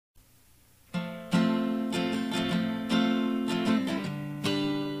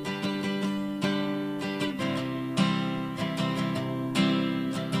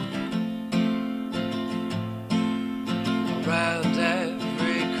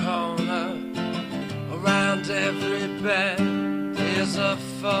bend is a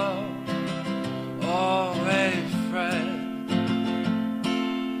foe or a friend,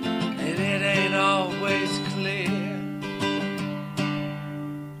 and it ain't always clear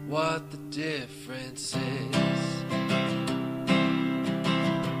what the difference is.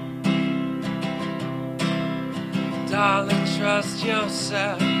 Darling, trust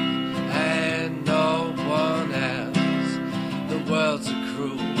yourself and no one else. The world's a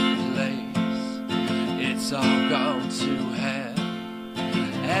cruel place, it's all gone to hell.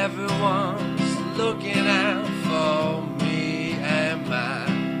 Everyone's looking out for me and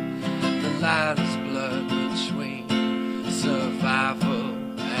mine. The line is blurred between survival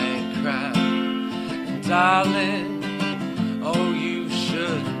and crime. And darling, oh, you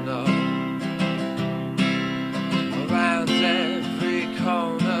should know, around every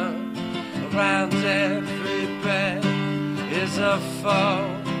corner, around every bed is a foe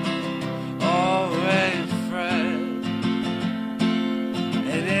or a friend,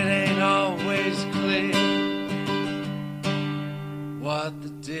 and it ain't always clear what the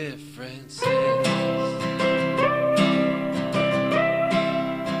difference is.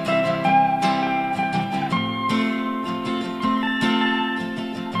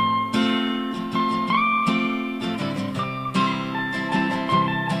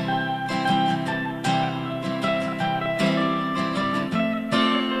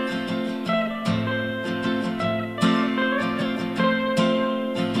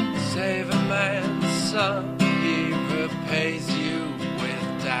 He repays you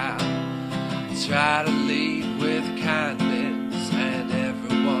with doubt. Try to lead with kindness and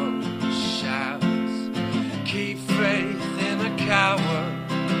everyone shouts. Keep faith in a coward,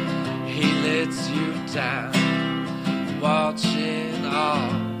 he lets you down. Watching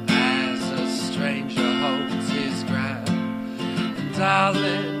all as a stranger holds his ground. And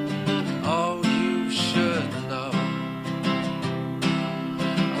darling, oh, you should know,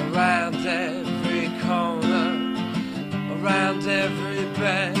 around every corner, around every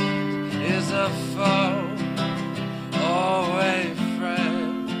bed is a foe or a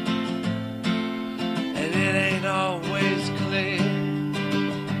friend, and it ain't always clear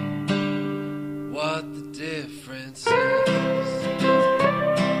what the difference is.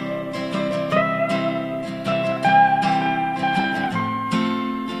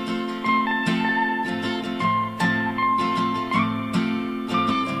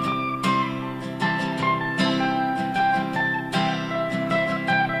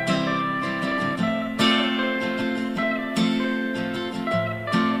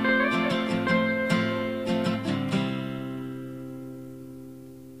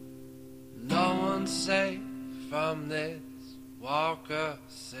 Safe from this walk of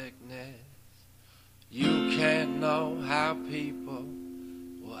sickness. You can't know how people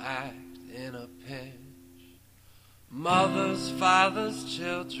will act in a pinch. Mothers, fathers,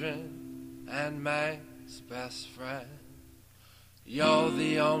 children, and man's best friend. You're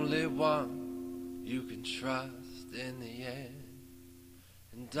the only one you can trust in the end.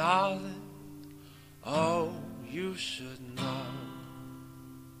 And darling, oh, you should know,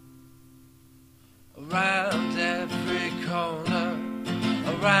 around every corner,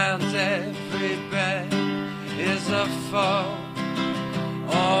 around every bed is a foe